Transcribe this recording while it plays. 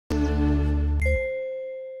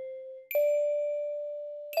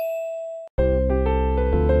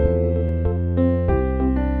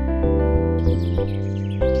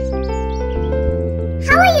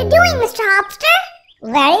Hopster?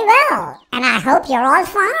 Very well, and I hope you're all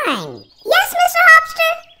fine. Yes, Mr.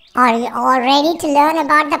 Hopster. Are you all ready to learn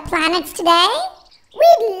about the planets today?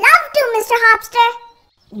 We'd love to, Mr. Hopster.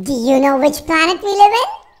 Do you know which planet we live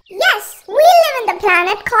in? Yes, we live in the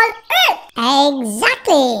planet called Earth.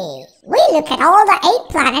 Exactly. We look at all the 8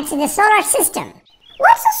 planets in the solar system.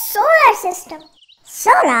 What's a solar system?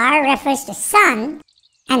 Solar refers to sun,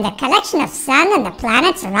 and the collection of sun and the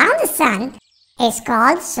planets around the sun is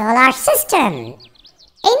called solar system.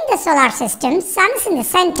 In the solar system, sun is in the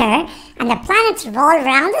center and the planets revolve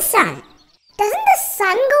around the sun. Doesn't the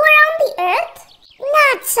sun go around the Earth?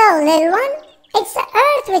 Not so, little one. It's the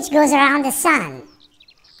Earth which goes around the sun.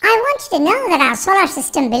 I want you to know that our solar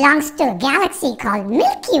system belongs to a galaxy called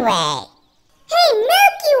Milky Way. Hey,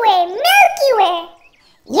 Milky Way, Milky Way!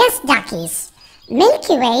 Yes, duckies.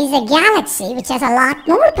 Milky Way is a galaxy which has a lot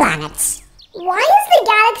more planets. Why is the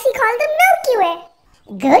galaxy called the Milky Way?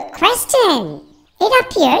 Good question. It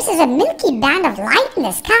appears as a milky band of light in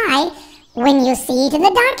the sky when you see it in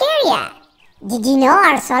the dark area. Did you know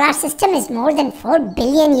our solar system is more than 4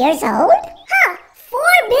 billion years old? Huh, 4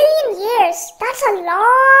 billion years. That's a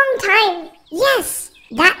long time. Yes,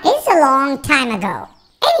 that is a long time ago.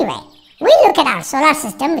 Anyway, we look at our solar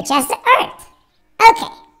system which has the Earth.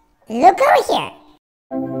 Okay, look over here.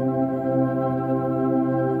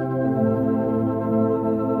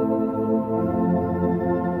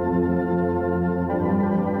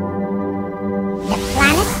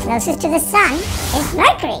 Closest to the sun is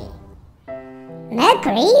Mercury.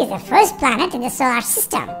 Mercury is the first planet in the solar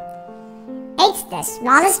system. It's the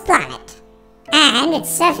smallest planet, and its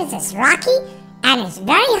surface is rocky and it's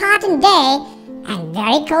very hot in day and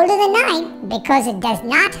very cold in the night because it does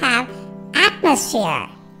not have atmosphere.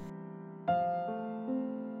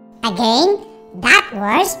 Again, that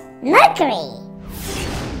was Mercury.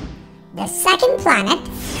 The second planet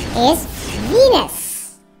is Venus.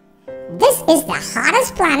 This is the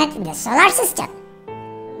hottest planet in the solar system.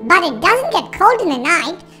 But it doesn't get cold in the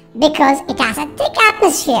night because it has a thick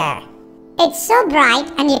atmosphere. It's so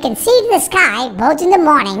bright and you can see it in the sky both in the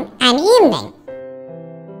morning and evening.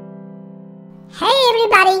 Hey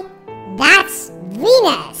everybody, that's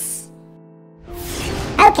Venus.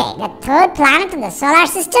 Okay, the third planet in the solar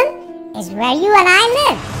system is where you and I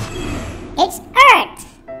live. It's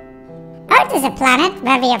Earth. Earth is a planet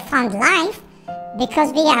where we have found life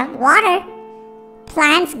because we have water.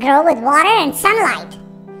 Plants grow with water and sunlight.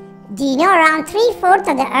 Do you know around 3/4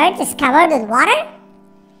 of the Earth is covered with water?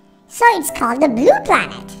 So it's called the blue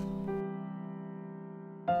planet.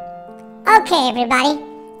 Okay everybody,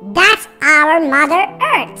 that's our Mother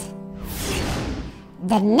Earth.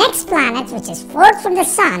 The next planet, which is 4th from the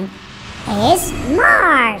Sun, is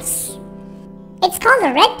Mars. It's called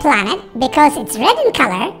the red planet because it's red in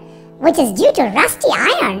color, which is due to rusty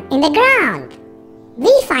iron in the ground.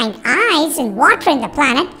 We find ice and water in the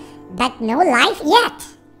planet, but no life yet.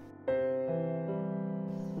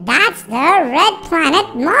 That's the red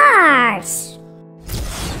planet Mars.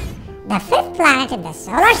 The 5th planet in the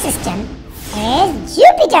solar system is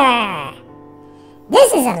Jupiter.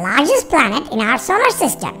 This is the largest planet in our solar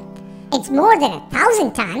system. It's more than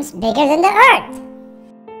 1,000 times bigger than the Earth.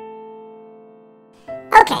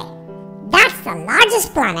 Okay, that's the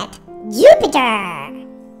largest planet, Jupiter.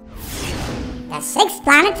 The 6th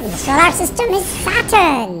planet in the solar system is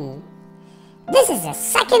Saturn. This is the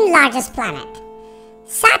 2nd largest planet.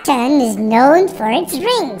 Saturn is known for its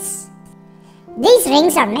rings. These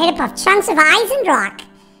rings are made up of chunks of ice and rock,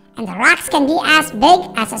 and the rocks can be as big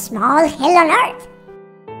as a small hill on Earth.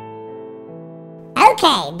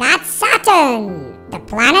 Okay, that's Saturn, the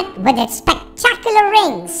planet with its spectacular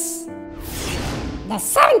rings. The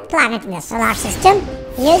 7th planet in the solar system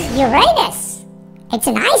is Uranus. It's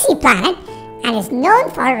an icy planet and is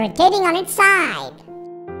known for rotating on its side.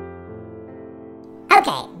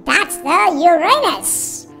 Okay, that's the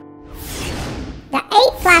Uranus. The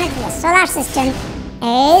 8th planet in the solar system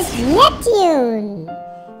is Neptune.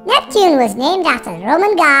 Neptune was named after the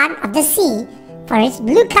Roman god of the sea for its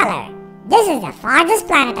blue color. This is the farthest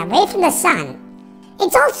planet away from the sun.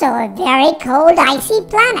 It's also a very cold, icy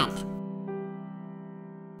planet.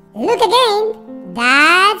 Look again,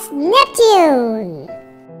 that's Neptune.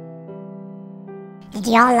 Did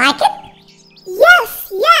you all like it?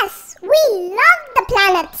 Yes, yes, we love the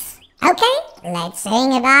planets. Okay, let's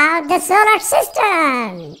sing about the solar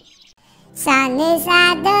system. Sun is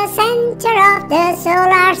at the center of the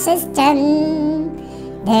solar system.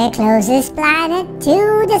 The closest planet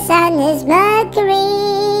to the sun is Mercury.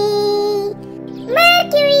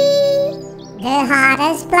 Mercury! The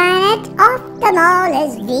hottest planet of them all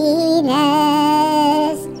is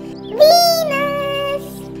Venus. Venus!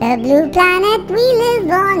 The blue planet we live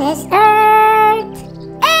on is Earth.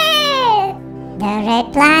 Earth. The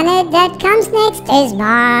red planet that comes next is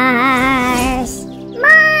Mars.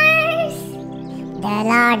 Mars. The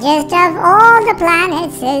largest of all the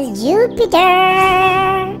planets is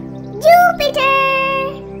Jupiter. Jupiter.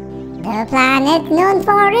 The planet known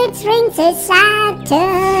for its rings is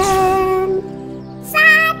Saturn.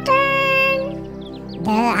 Saturn.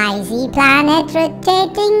 The icy planet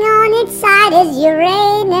rotating on its side is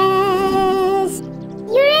Uranus.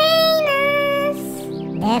 Uranus.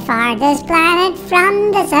 The farthest planet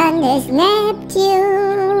from the sun is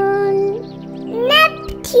Neptune.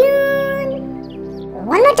 Neptune.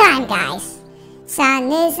 One more time, guys.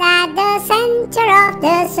 Sun is at the center of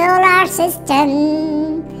the solar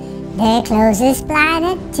system. The closest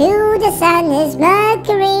planet to the sun is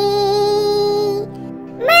Mercury.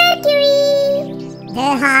 Mercury.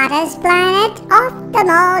 The hottest planet of them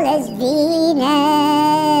all is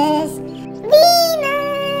Venus.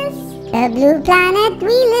 Venus. The blue planet we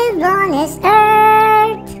live on is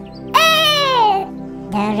Earth. Earth.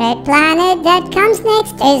 The red planet that comes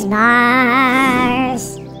next is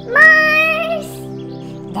Mars. Mars.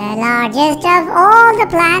 The largest of all the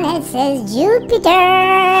planets is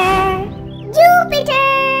Jupiter. Jupiter.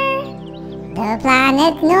 The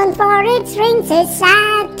planet known for its rings is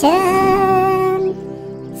Saturn.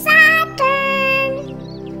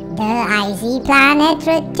 Saturn. The icy planet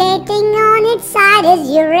rotating on its side is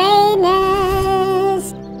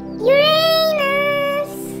Uranus.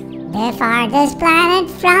 Uranus. The farthest planet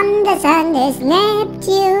from the sun is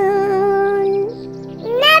Neptune.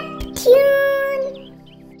 Neptune.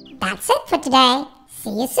 That's it for today. See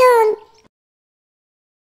you soon.